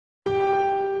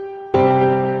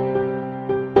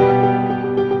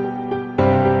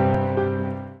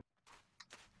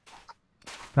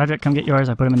Roderick, come get yours.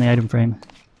 I put them in the item frame.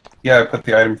 Yeah, I put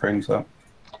the item frames up.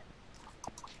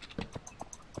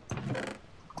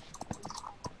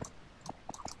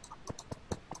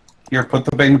 Here, put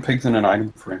the beta pigs in an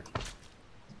item frame.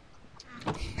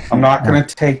 I'm not gonna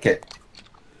take it.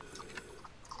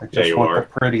 I just want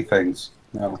the pretty things.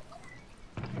 No.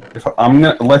 If I'm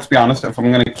gonna, let's be honest, if I'm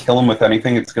gonna kill him with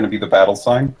anything, it's gonna be the battle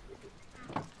sign.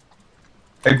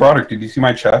 Hey, Broderick, did you see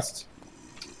my chest?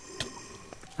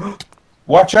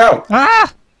 Watch out!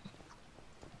 Ah!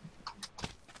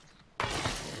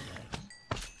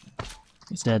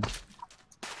 He's dead.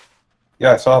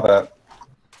 Yeah, I saw that.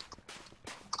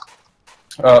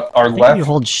 Our left. You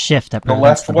hold shift. That the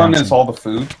left one is all the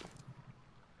food.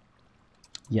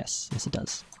 Yes, yes, it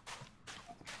does.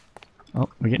 Oh,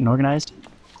 we're getting organized.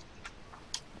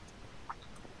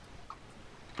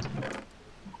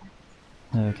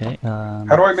 Okay.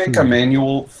 How do I make a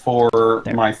manual for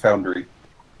my foundry?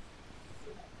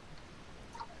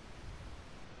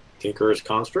 Tinker's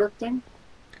construct thing?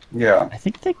 Yeah. I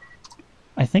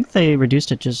think they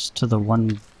reduced it just to the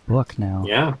one book now.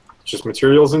 Yeah. Just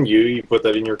materials and you put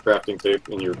that in your crafting tape,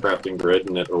 in your crafting grid,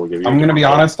 and it will give you... I'm going to be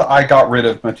honest, I got rid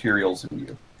of materials in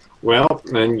you. Well,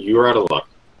 then you're out of luck.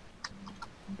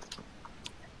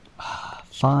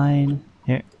 Fine.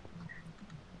 Here.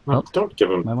 Well, don't give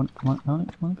him... I want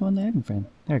to go in the item frame.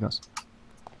 There it goes.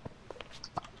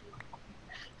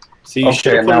 See,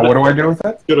 okay, now what do I do with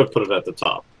it? Should have put it at the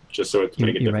top, just so it's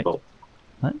make it difficult.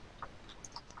 Right.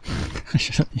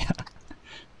 What? Yeah.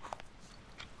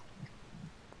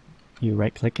 You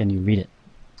right click and you read it.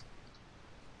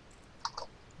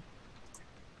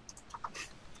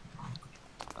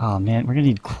 Oh man, we're gonna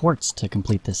need quartz to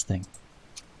complete this thing.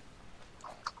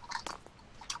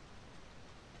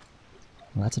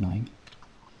 Well, that's annoying.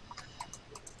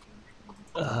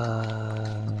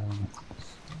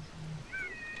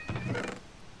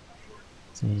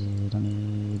 See, don't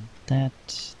need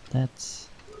that. That's...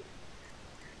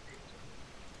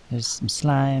 There's some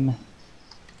slime.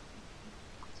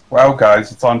 Wow,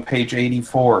 guys, it's on page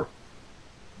 84.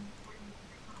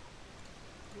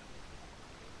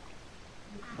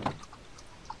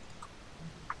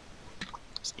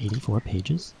 It's 84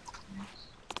 pages?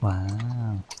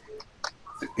 Wow.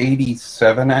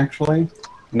 87, actually?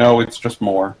 No, it's just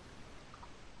more.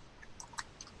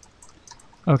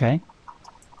 Okay.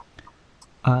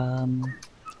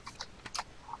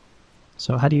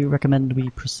 So how do you recommend we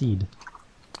proceed?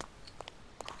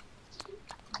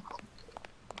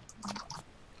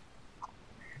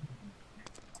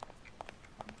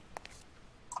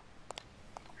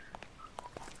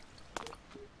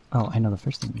 Oh, I know the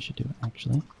first thing we should do,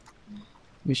 actually.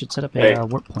 We should set up a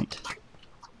warp point.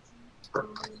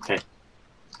 Hey.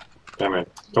 Damn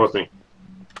it. Come with me.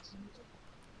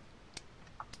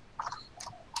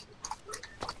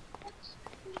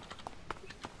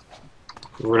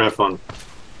 We're gonna have fun.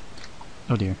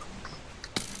 Oh dear.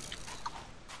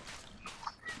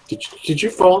 Did you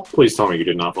fall? Please tell me you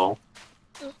did not fall.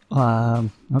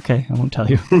 Okay, I won't tell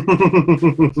you.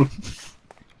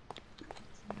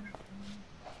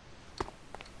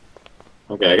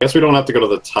 Okay, I guess we don't have to go to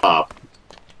the top.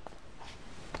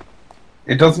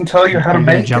 It doesn't tell you how to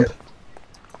make jump. it.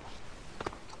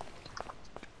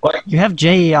 Like, you have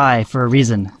JEI for a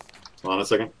reason. Hold on a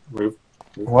second. Move.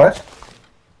 What?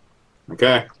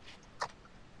 Okay.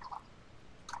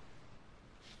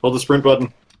 Hold the sprint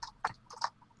button.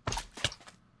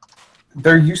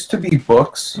 There used to be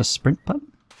books. A sprint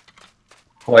button?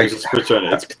 Like,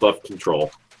 it's left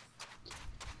control.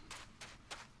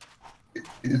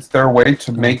 Is there a way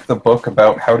to make the book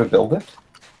about how to build it?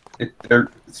 It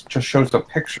just shows a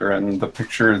picture, and the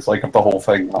picture is like of the whole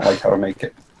thing, not like how to make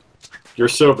it. You're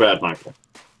so bad, Michael.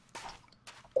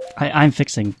 I'm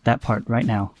fixing that part right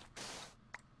now.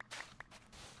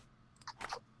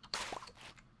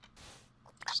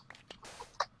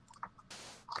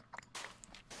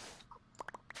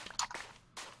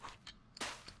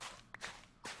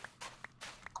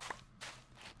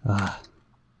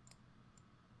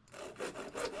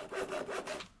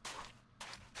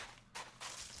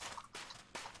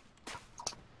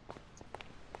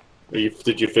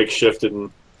 Did you fix shift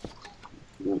and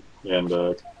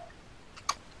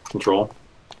control?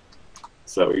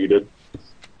 Is that what you did?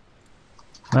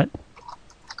 What?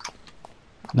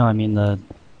 No, I mean the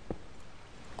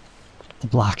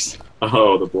blocks.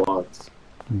 Oh, the blocks.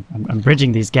 I'm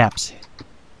bridging these gaps.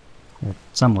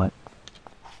 Somewhat.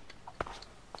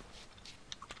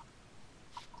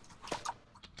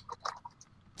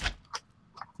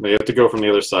 No, you have to go from the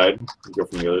other side. You go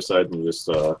from the other side and you just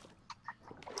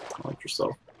like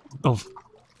yourself. Oh.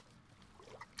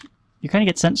 You kind of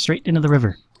get sent straight into the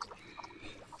river.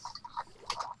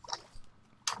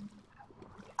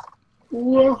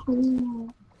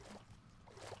 Woohoo!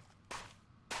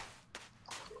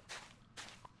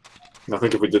 I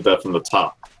think if we did that from the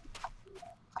top.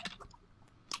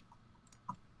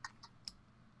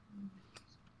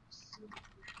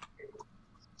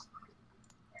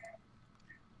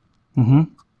 Mm-hmm.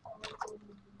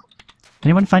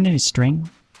 Anyone find any string?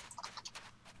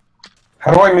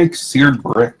 How do I make seared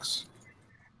bricks?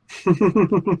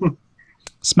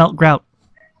 Smelt grout.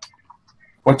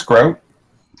 What's grout?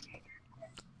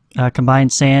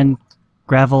 Combined sand,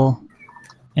 gravel,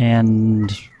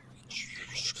 and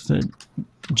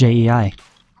JEI.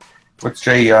 What's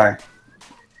JEI?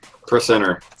 Press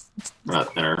enter.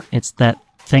 Not enter. It's that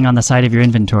thing on the side of your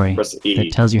inventory Press E.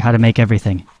 that tells you how to make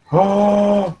everything.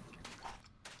 Oh!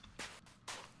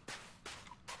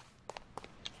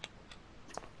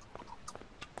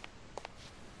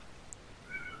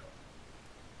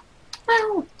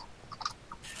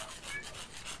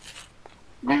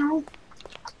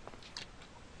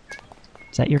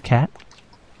 Is that your cat?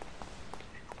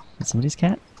 Is that somebody's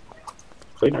cat?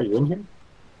 Clayton, are you in here?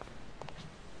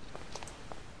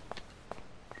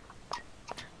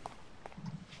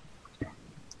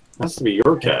 Has to be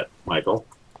your cat, Michael.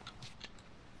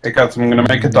 Hey guys, I'm gonna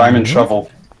make a diamond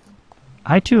shovel.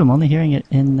 I too am only hearing it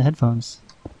in the headphones.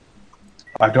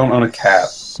 I don't own a cat.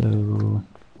 So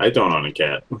I don't own a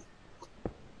cat.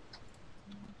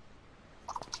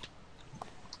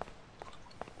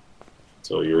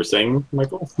 So you were saying,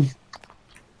 Michael?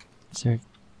 is it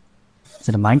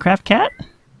a Minecraft cat?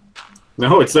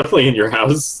 No, it's definitely in your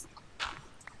house.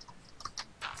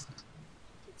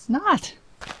 It's not.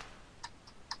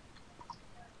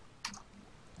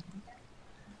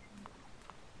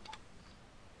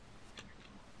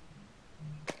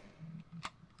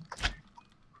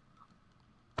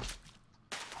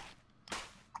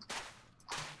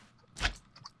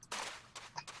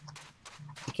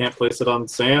 You can't place it on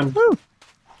sand. Woo.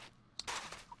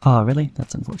 Oh, really?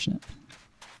 That's unfortunate.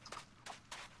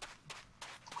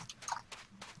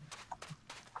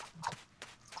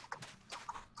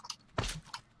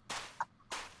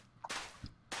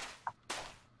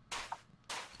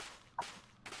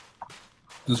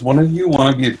 Does one of you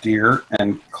want to be a deer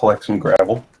and collect some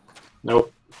gravel?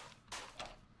 Nope.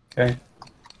 Okay.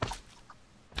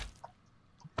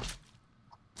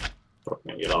 I'm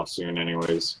gonna get off soon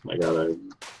anyways. I gotta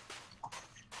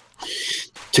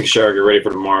take a shower, get ready for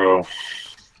tomorrow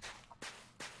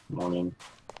morning.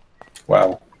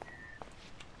 Wow.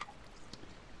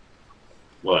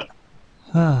 What?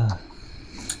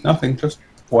 Nothing, just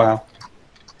wow.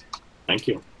 Thank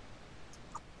you.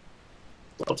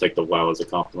 I'll take the wow as a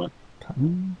compliment.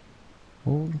 Cotton?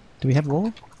 Wool? Do we have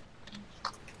wool?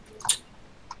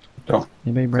 Don't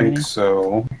Anybody bring think any?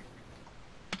 so.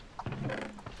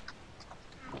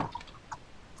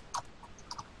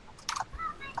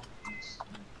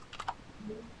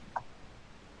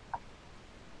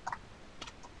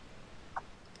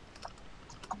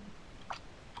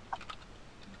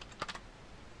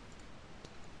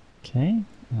 Okay.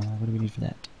 What do we need for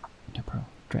that? No pro.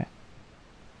 Drat.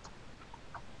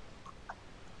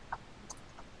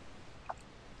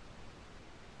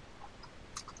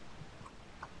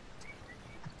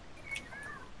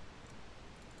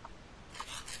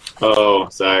 Oh,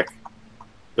 Zach.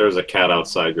 There's a cat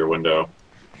outside your window.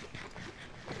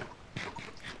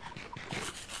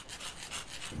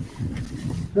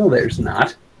 No, there's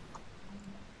not.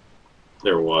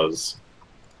 There was.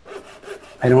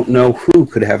 I don't know who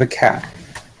could have a cat.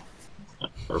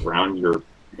 Around your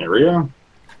area?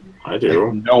 I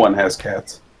do. No one has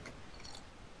cats.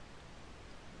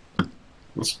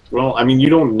 Well, I mean, you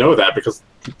don't know that because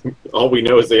all we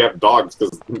know is they have dogs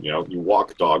because, you know, you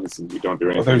walk dogs and you don't do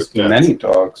anything Well, there's with cats. many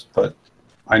dogs, but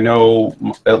I know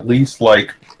at least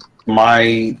like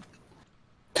my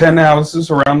 10 houses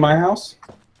around my house,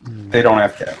 they don't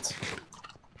have cats.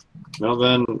 Well,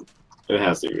 then it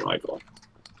has to be Michael.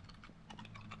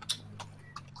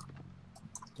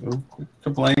 So quick to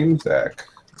blame Zach.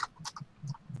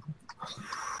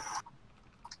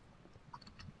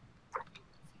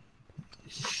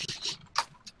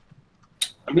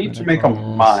 I need to make a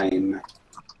mine.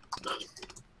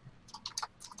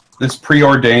 This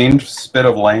preordained spit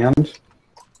of land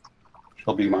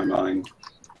shall be my mine.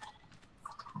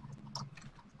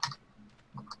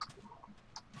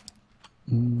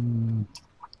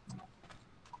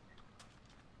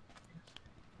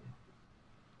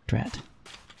 Drat.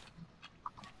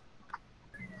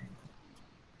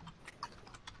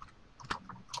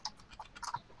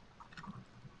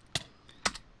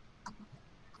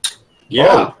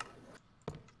 Yeah.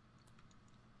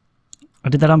 I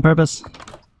did that on purpose.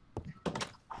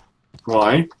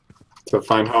 Why? To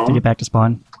find To home. get back to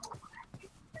spawn.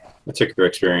 I took your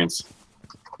experience.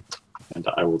 And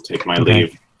I will take my Okay.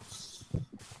 leave.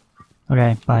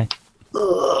 Okay, bye.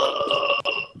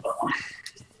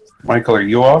 Michael, are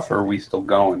you off or are we still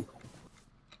going?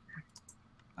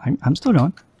 I'm still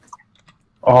going.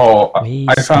 Oh, I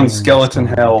Waystone found skeleton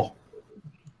spawn. hell.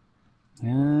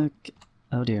 Okay.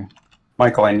 Oh dear.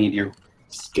 Michael, I need you.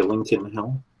 Skillington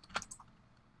Hill?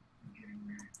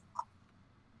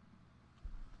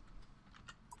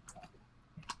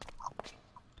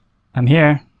 I'm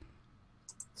here.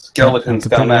 Skeletons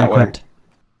Yep, I'm down that way. unequipped.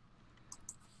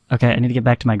 Okay, I need to get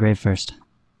back to my grave first.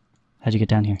 How'd you get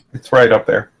down here? It's right up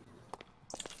there.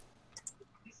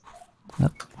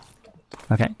 Yep.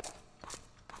 Okay.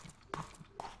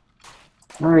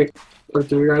 Alright. Let's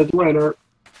do you guys later.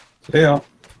 Yeah.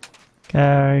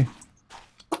 Okay.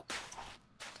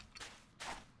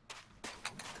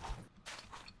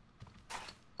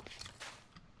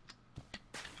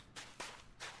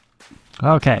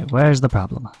 Okay, where's the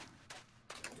problem?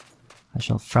 I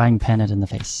shall frying pan it in the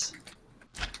face.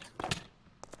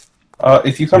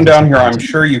 If you come down here, I'm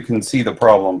sure you can see the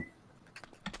problem.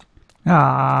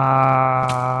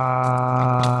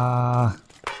 Ah!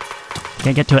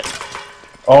 Can't get to it.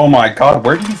 Oh my god,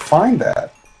 where did you find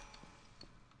that?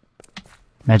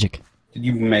 Magic. Did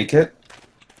you make it?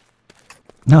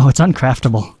 No, it's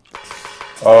uncraftable.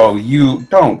 Oh, you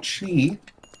don't cheat.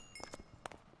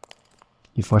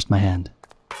 You forced my hand.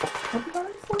 What did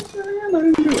I force your hand? I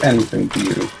didn't do anything to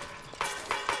you.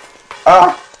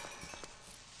 Ah!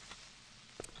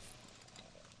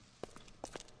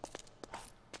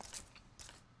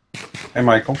 Hey,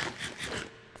 Michael.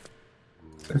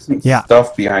 There's some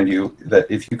stuff behind you that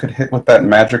if you could hit with that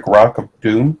magic rock of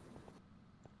doom.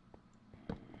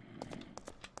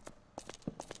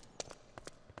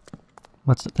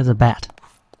 There's a bat.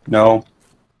 No.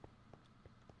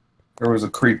 There was a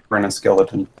creeper and a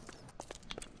skeleton.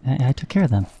 I took care of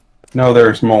them. No,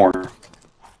 there's more.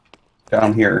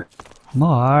 Down here.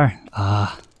 More? Do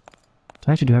I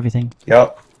have to do everything?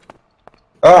 Yep.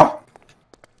 Ah!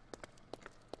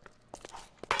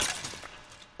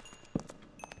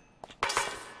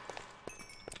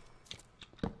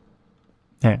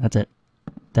 There, that's it.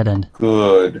 Dead end.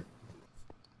 Good.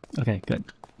 Okay, good.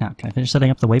 Now, can I finish setting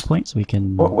up the waypoint so we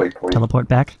can What waypoint? teleport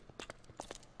back?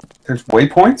 There's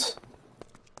waypoints?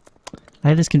 I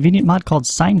have this convenient mod called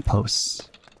Signposts,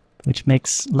 which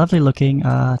makes lovely looking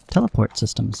teleport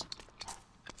systems.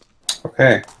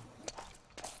 Okay.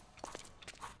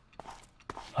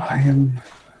 I am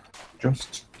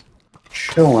just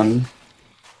chilling.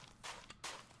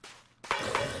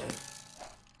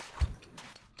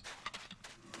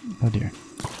 Oh dear.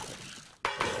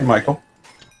 Hey, Michael.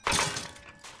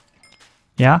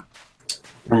 Yeah?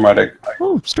 Never mind,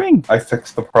 Oh, string! I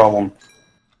fixed the problem.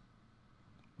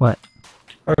 What?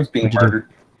 I was being What'd you do? murdered.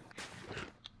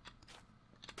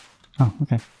 Oh,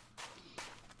 okay.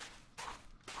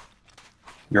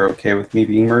 You're okay with me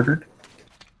being murdered?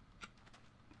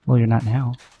 Well, you're not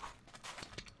now.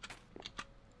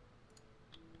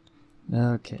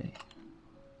 Okay.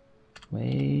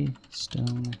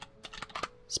 Waystone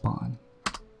spawn.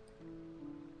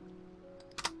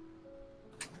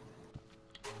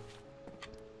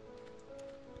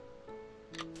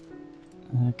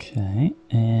 Okay,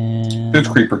 and... There's a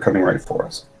creeper coming right for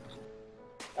us.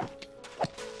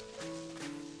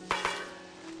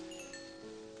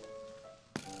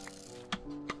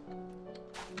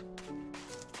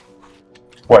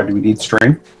 Why do we need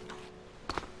string?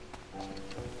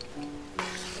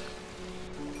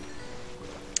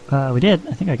 We did.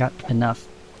 I think I got enough.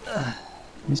 At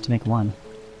least to make one.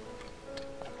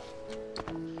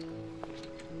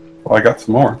 Well, I got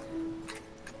some more.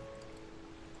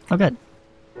 Oh, good.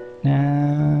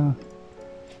 Now...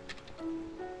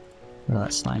 where'd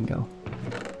that slime go?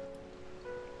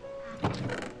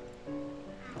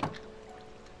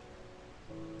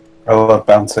 I love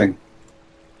bouncing.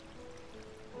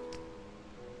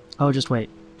 Oh, just wait.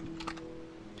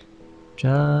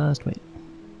 Just wait.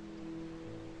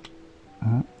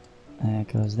 That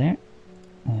goes there.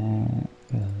 That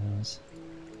goes...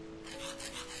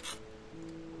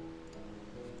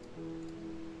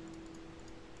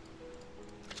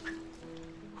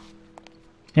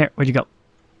 Here, where'd you go?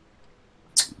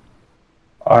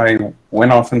 I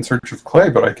went off in search of clay,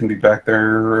 but I can be back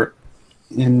there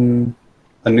in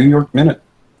a New York minute.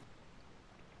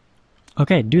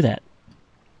 Okay, do that.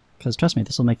 Because trust me,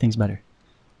 this will make things better.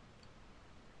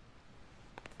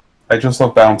 I just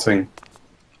love bouncing.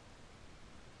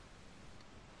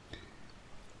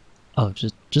 Oh,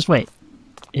 just wait.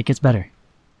 It gets better.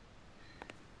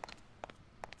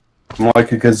 I'm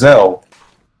like a gazelle.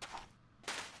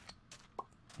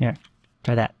 Here,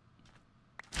 try that.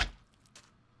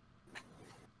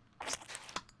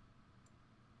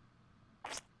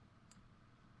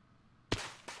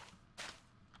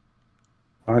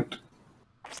 What?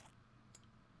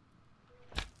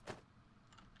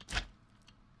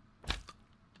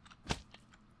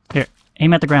 Here,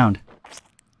 aim at the ground.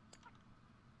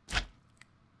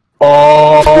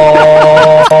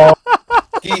 Oh!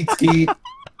 Skeet, skeet.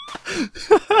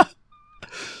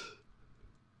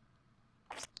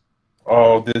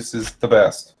 Oh, this is the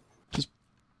best.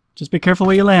 Just be careful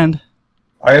where you land.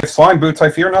 I have slime boots. I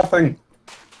fear nothing.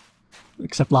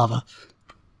 Except lava.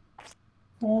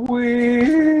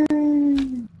 Whee!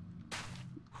 And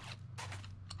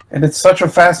it's such a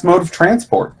fast mode of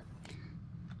transport.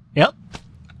 Yep.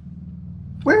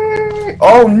 Whee!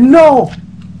 Oh no!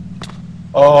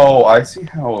 Oh, I see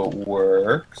how it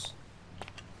works.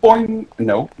 Boing!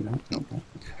 No, no, no, no.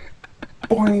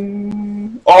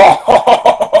 Boing! Oh!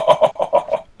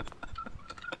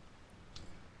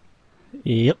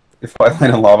 Yep. If I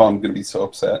land in lava, I'm gonna be so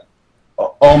upset.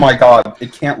 Oh my god,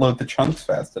 it can't load the chunks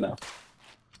fast enough.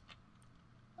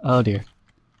 Oh dear.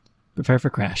 Prepare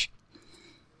for crash.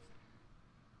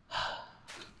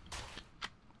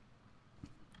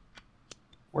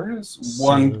 Where does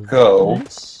one go?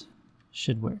 This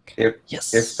should work.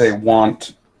 If they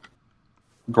want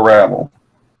gravel.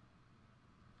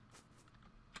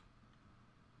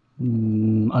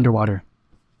 Underwater.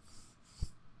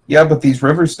 Yeah, but these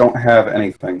rivers don't have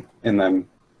anything in them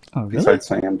besides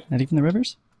sand. Not even the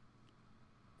rivers?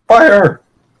 Fire!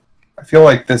 I feel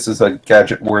like this is a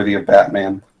gadget worthy of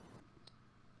Batman.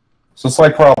 So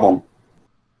slight problem.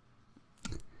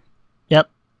 Yep.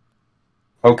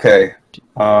 Okay.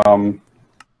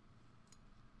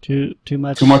 Too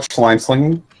much. Too much slime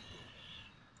slinging?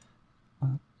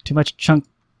 Too much chunk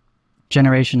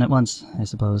generation at once, I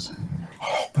suppose.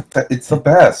 Oh, but it's the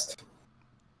best.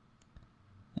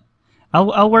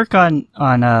 I'll work on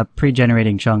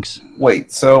pre-generating chunks.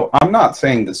 Wait, so I'm not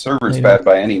saying the server's Later. bad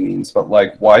by any means, but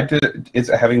like, why is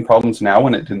it having problems now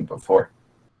when it didn't before?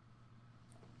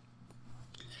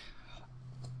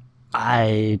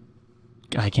 I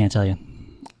can't tell you.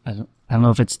 I don't know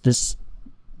if it's this.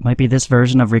 Might be this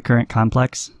version of recurrent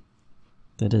complex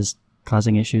that is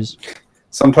causing issues.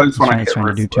 Sometimes when I It's hit trying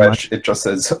to do too refresh, much. it just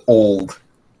says old.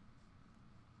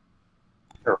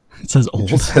 It says It old.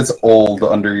 just says old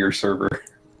under your server.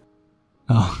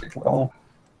 Oh. Well.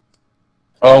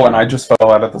 Oh, and I just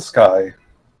fell out of the sky.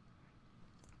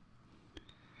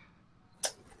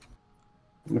 I'm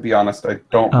gonna be honest, I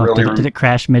don't really Did it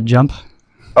crash mid-jump?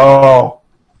 Oh,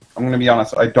 I'm gonna be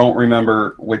honest, I don't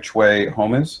remember which way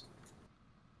home is.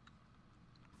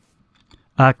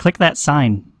 Click that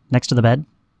sign next to the bed.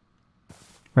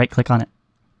 Right-click on it.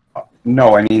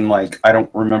 No, I mean, like, I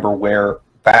don't remember where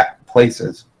that place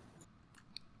is.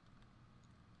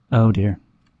 Oh dear.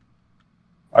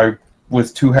 I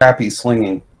was too happy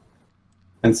slinging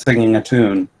and singing a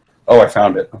tune. Oh, I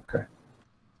found it. Okay.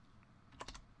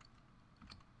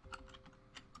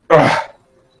 Ugh.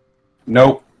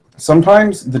 Nope.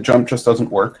 Sometimes the jump just doesn't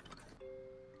work.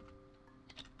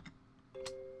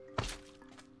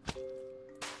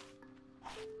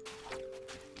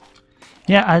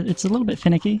 Yeah, it's a little bit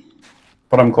finicky.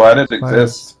 But I'm glad it far as-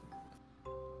 exists.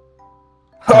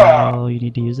 Ha! Oh, you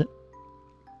need to use it.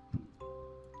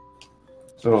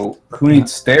 So, who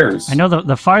needs stairs? I know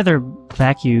the farther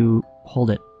back you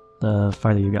hold it, the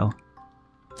farther you go.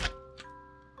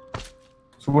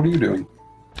 So what are you doing?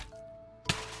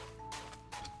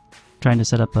 Trying to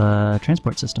set up a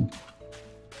transport system.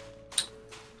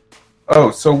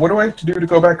 Oh, so what do I have to do to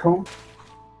go back home?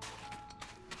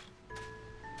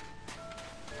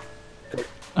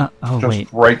 Oh, Just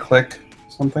wait. right-click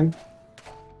something?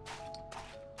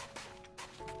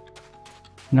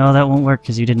 No, that won't work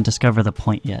because you didn't discover the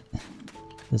point yet.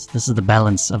 This is the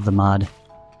balance of the mod.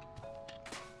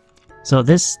 So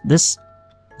this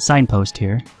signpost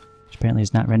here, which apparently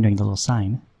is not rendering the little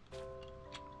sign.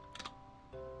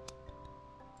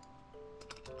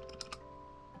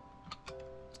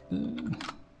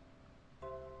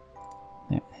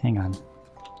 There, hang on.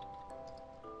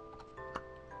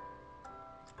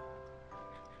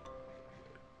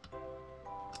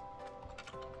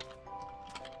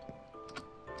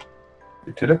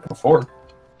 You did it before.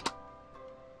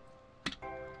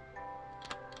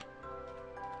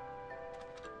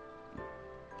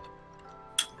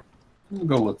 We'll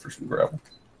go look for some gravel.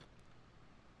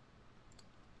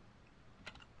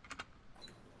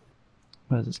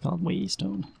 What is this called?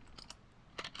 Waystone.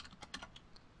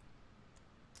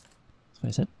 So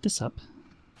I set this up.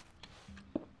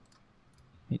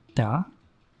 Wait, there.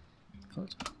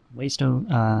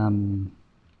 Waystone.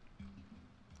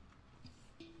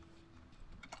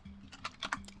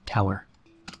 tower.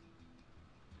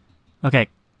 Okay,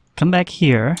 come back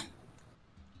here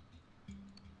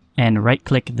and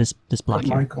right-click this block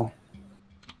here. Michael.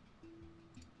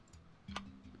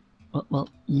 Well,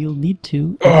 you'll need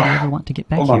to if you ever want to get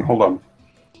back here. Hold on.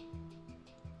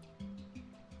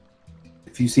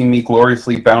 If you see me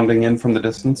gloriously bounding in from the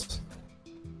distance.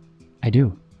 I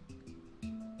do.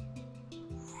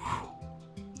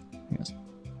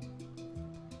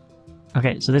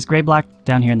 Okay, so this gray block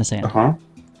down here in the sand. Uh-huh.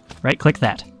 Right-click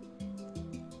that.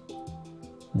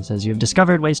 It says you have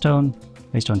discovered Waystone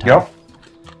Tower. Yep.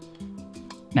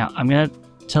 Now, I'm gonna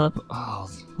oh,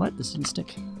 what? This didn't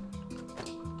stick.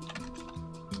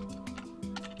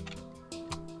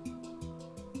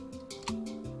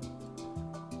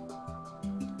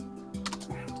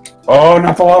 Oh,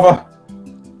 not the lava!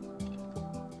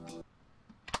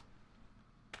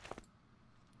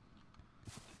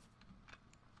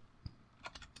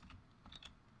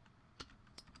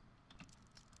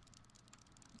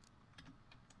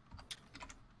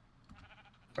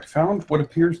 I found what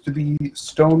appears to be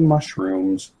stone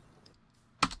mushrooms.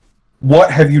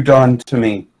 What have you done to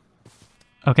me?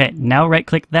 Okay, now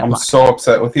right-click that I'm block. so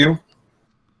upset with you.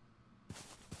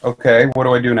 Okay, what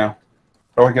do I do now?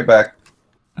 How do I get back?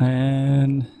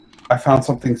 And I found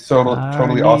something so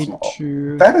totally awesome.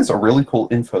 Oh, that is a really cool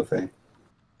info thing.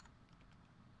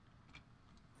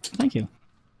 Thank you.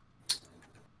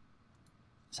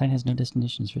 Sign has no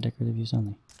destinations for decorative use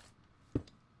only.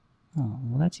 Oh,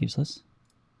 well that's useless.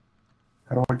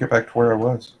 How do I get back to where I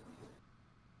was?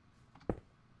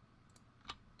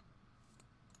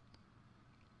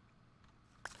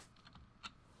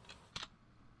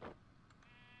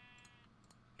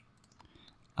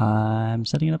 I'm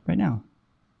setting it up right now.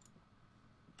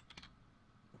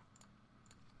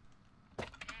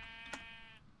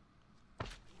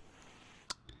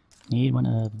 Need one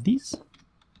of these.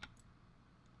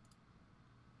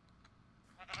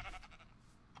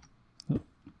 Oh,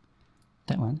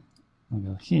 that one.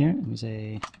 We'll go here and we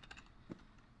say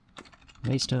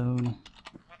Waystone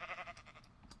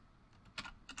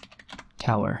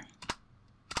Tower.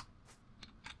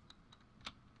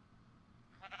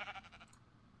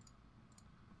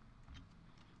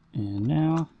 And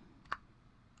now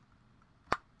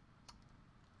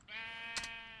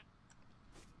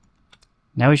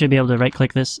we should be able to right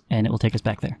click this and it will take us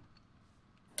back there.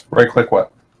 Right click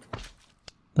what?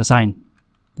 The sign.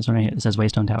 This one right here. It says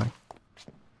Waystone Tower.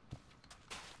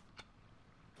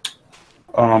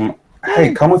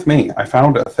 Hey, come with me. I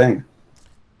found a thing.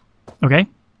 Okay.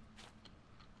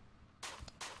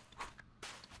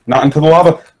 Not into the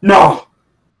lava. No!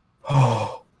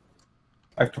 Oh,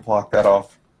 I have to block that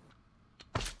off.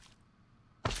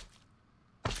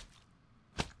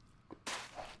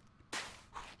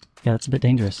 Yeah, that's a bit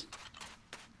dangerous.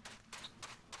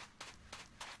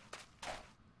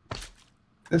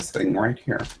 This thing right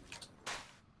here.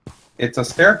 It's a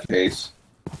staircase,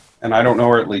 and I don't know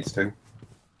where it leads to.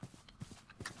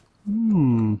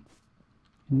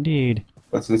 Indeed.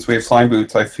 But since we have slime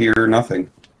boots, I fear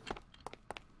nothing.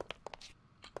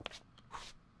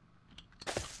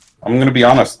 I'm gonna be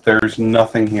honest, there's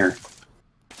nothing here.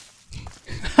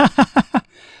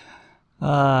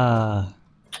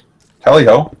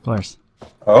 Tally-ho. Of course.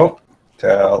 Oh,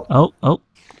 Oh.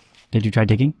 Did you try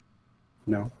digging?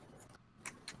 No.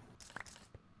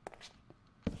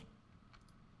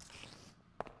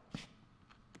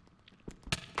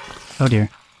 Oh dear.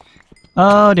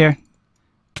 Oh dear.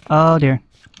 Oh dear.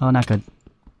 Oh, not good.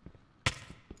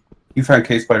 You found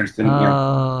cave spiders, didn't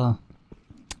you?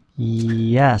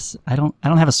 Yes. I don't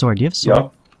have a sword. Do you have a sword?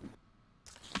 Yep.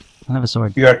 I don't have a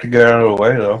sword. You have to get out of the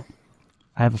way, though.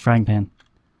 I have a frying pan.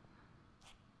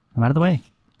 I'm out of the way.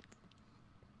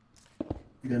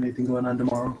 You got anything going on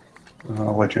tomorrow?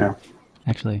 I'll let you know.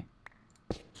 Actually,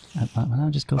 I'll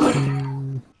just go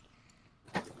through.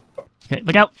 Okay,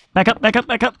 look out! Back up! Back up!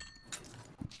 Back up!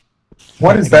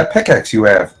 What is that pickaxe you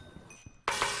have?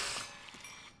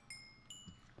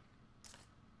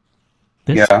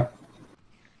 This? Yeah.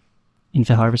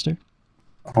 Infant harvester.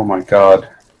 Oh my god.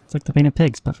 It's like the painted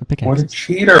pigs, but for pickaxes. What a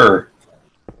cheater!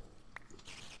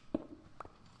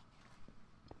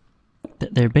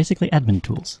 They're basically admin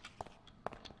tools.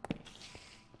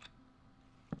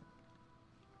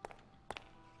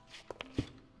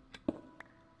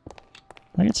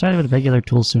 I'll get started with regular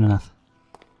tools soon enough.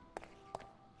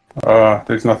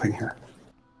 There's nothing here.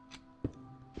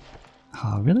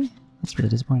 Oh, really? That's really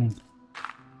disappointing.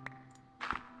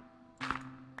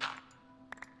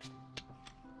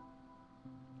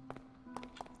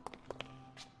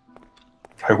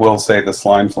 I will say the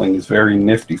slime sling is very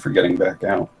nifty for getting back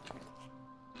out.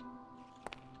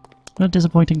 What a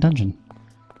disappointing dungeon.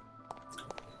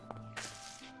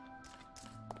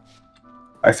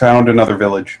 I found another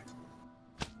village.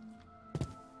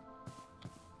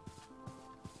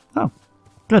 Oh,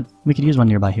 good. We could use one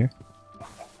nearby here.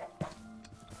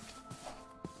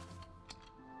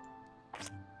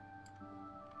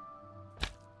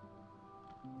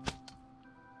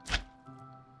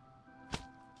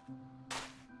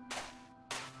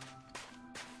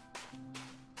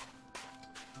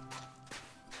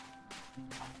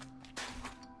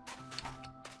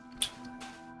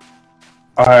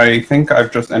 I think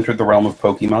I've just entered the realm of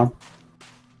Pokemon.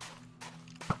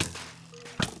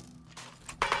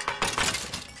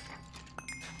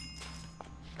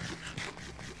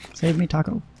 Save me,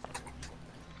 Taco.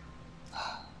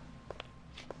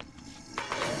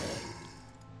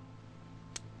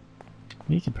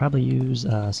 We could probably use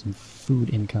some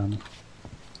food income.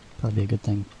 Probably be a good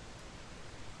thing.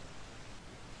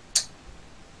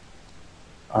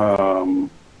 I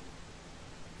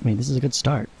mean, this is a good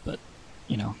start, but,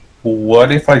 you know.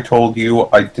 What if I told you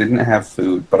I didn't have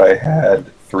food, but I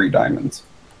had 3 diamonds?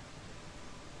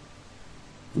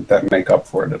 Would that make up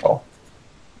for it at all?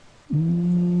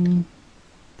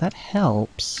 That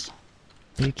helps.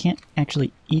 But you can't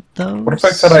actually eat those. What if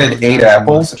I said I had 8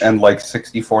 apples and like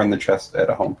 64 in the chest at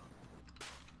home?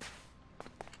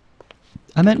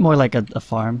 I meant more like a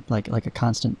farm, like a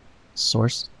constant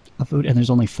source of food, and there's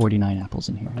only 49 apples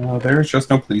in here. Oh, there's just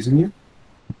no pleasing you?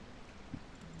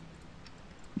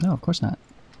 No, of course not.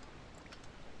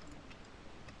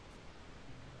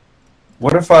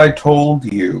 What if I told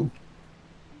you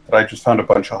that I just found a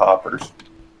bunch of hoppers?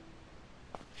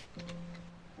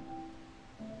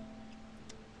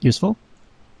 Useful.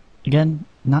 Again,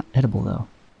 not edible, though.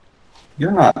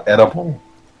 You're not edible.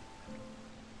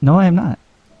 No, I am not.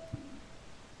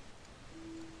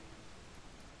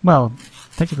 Well,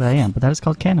 technically I am, but that is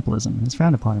called cannibalism, and it's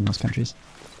frowned upon in most countries.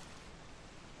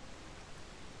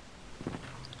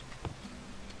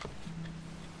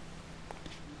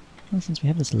 Well, since we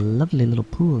have this lovely little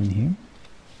pool in here...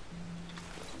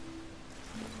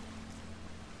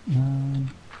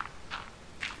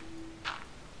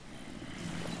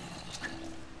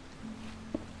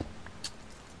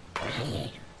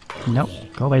 Nope.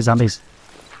 Go away, zombies.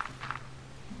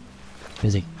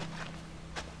 Busy.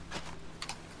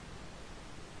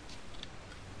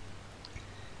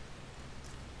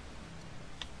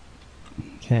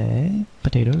 Okay.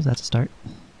 Potatoes, that's a start.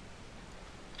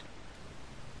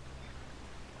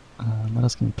 What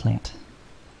else can we plant?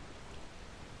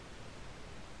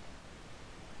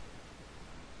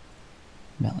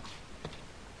 Melon.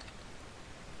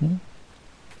 Yeah.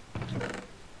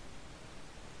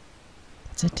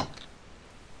 That's it.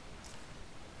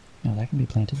 No, that can be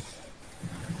planted.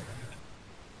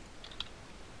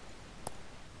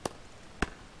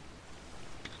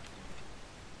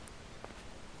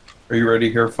 Are you ready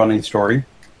to hear a funny story?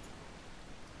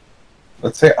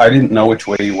 Let's say I didn't know which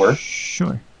way you were.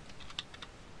 Sure.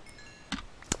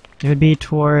 It would be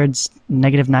towards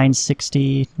negative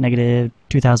 960, negative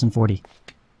 2040.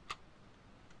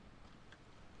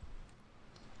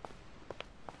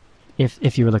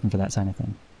 If you were looking for that sign of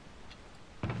thing.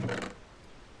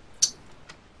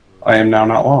 I am now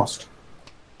not lost.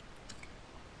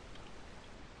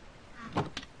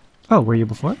 Oh, were you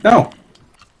before? No.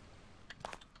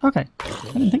 Okay.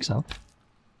 I didn't think so.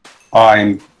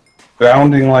 I'm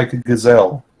bounding like a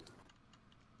gazelle.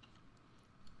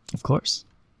 Of course.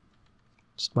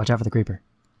 Just watch out for the creeper.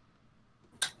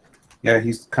 Yeah,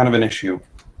 he's kind of an issue.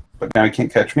 But now he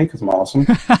can't catch me because I'm awesome.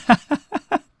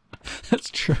 That's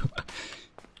true.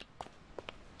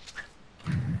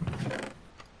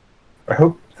 I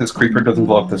hope this creeper doesn't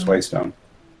blow up this waystone.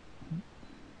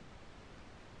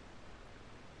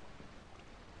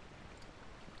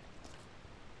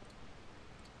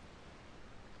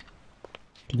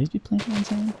 Can these be planted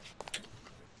inside?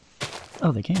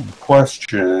 Oh, they can.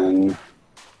 Question.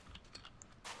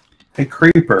 Hey,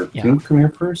 creeper, Yeah. can you come here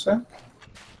for a sec?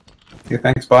 Okay,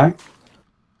 thanks, bye.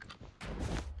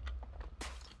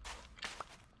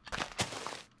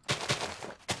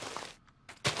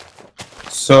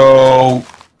 So,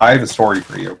 I have a story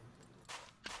for you.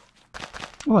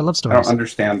 Oh, I love I stories. don't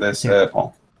understand this Yeah. at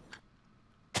all.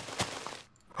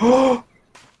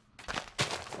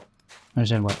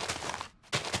 Understand what?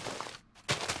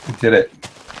 I did it.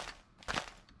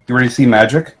 You ready to see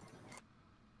magic?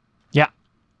 Yeah.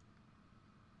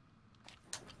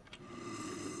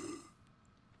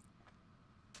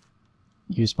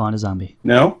 You spawn a zombie.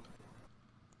 No?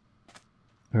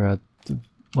 Or a,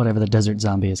 whatever the desert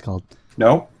zombie is called.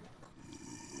 No?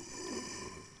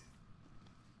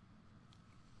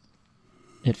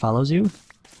 It follows you?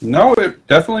 No, it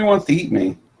definitely wants to eat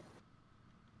me.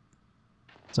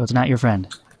 So it's not your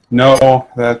friend. No,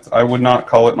 I would not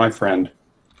call it my friend.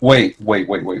 Wait.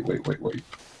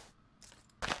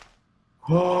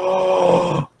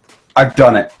 Oh, I've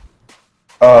done it.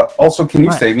 Also, can you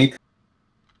What? save me?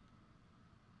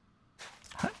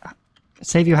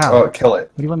 Save you how? Kill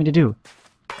it. What do you want me to do?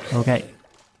 Okay.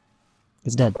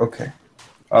 It's dead. Okay.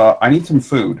 I need some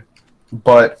food,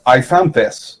 but I found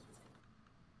this,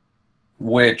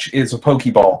 which is a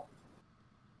Pokeball.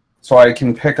 So I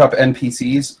can pick up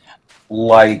NPCs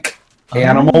like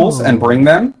animals and bring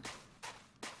them.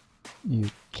 You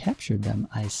captured them.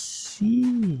 I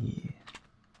see.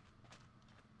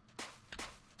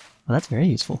 Well, that's very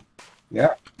useful.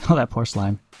 Yeah. Oh, that poor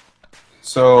slime.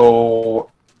 So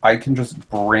I can just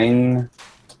bring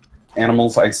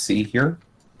animals I see here.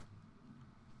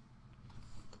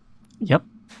 Yep.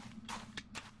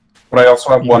 But I also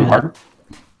have one Yeah. heart.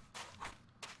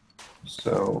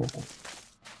 So...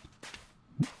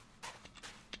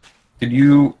 Did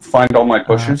you find all my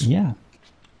bushes? Yeah.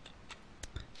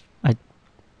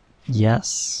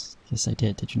 Yes. Yes, I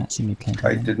did. Did you not see me planting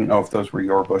I them? didn't know if those were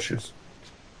your bushes.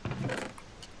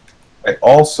 I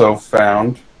also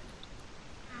found...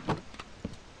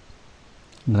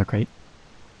 Another crate.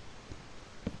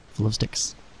 Full of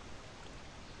sticks.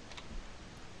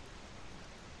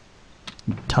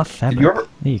 Tough fabric.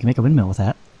 Hey, you can make a windmill with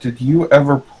that. Did you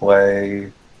ever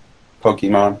play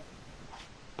Pokemon?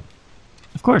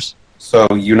 Of course. So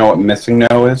you know what Missing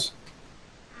No is?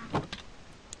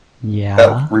 Yeah.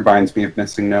 That reminds me of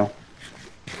Missing No.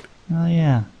 Oh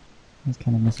yeah. It's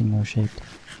kind of missing no shaped.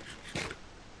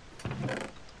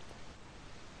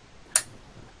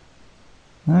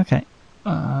 Okay.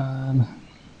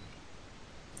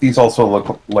 These also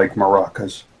look like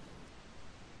maracas.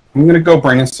 I'm gonna go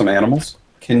bring us some animals.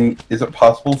 Is it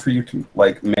possible for you to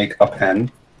like make a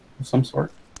pen of some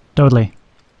sort? Totally.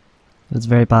 It's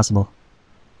very possible.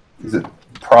 Is it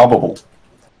probable?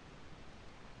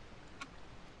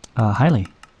 Highly.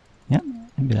 Yeah,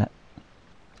 I can do that.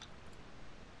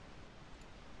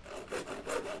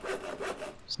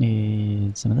 Just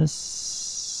need some of this,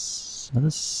 some of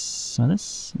this, some of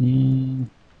this. Do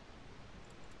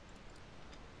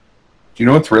you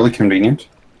know what's really convenient?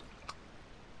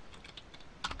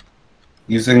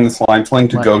 Using the slime sling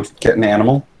to go get an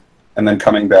animal, and then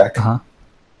coming back.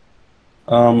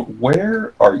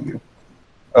 Where are you?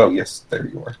 Oh, yes, there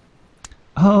you are.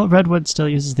 Oh, Redwood still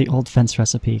uses the old fence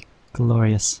recipe.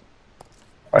 Glorious.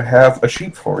 I have a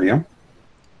sheep for you.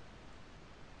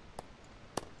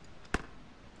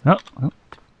 Oh,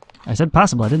 I said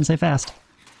possible. I didn't say fast.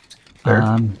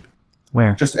 There.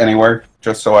 Where? Just anywhere,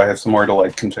 just so I have somewhere to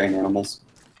like contain animals,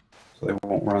 so they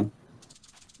won't run.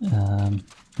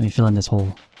 Let me fill in this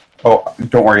hole. Oh,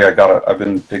 don't worry, I've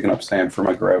been digging up sand for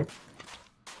my grout.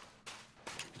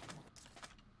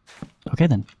 Okay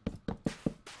then.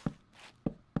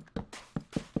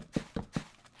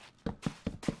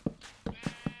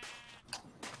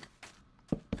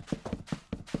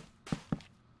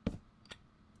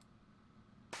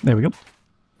 There we go.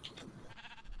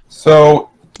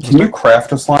 So, can you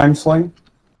craft a slime sling?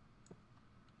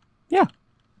 Yeah.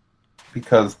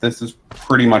 Because this is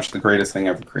pretty much the greatest thing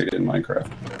ever created in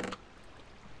Minecraft.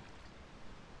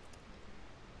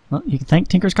 Well, you can thank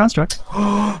Tinker's Construct.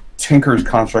 Tinker's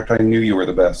Construct, I knew you were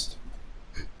the best.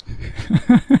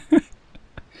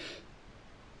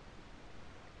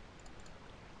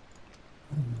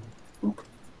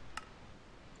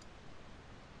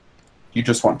 You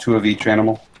just want 2 of each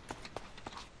animal?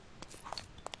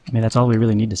 I mean, that's all we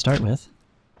really need to start with.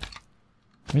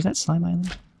 Where's that slime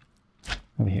island?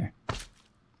 Over here.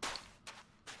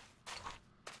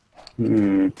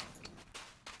 Hmm.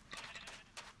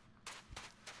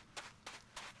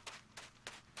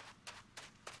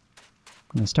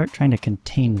 I'm going to start trying to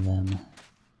contain them.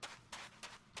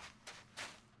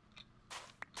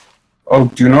 Oh,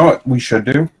 do you know what we should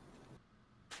do?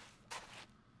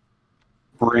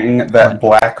 Bring that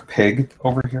black pig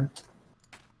over here.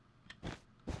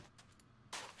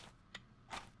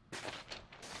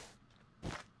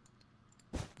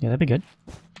 Yeah, that'd be good.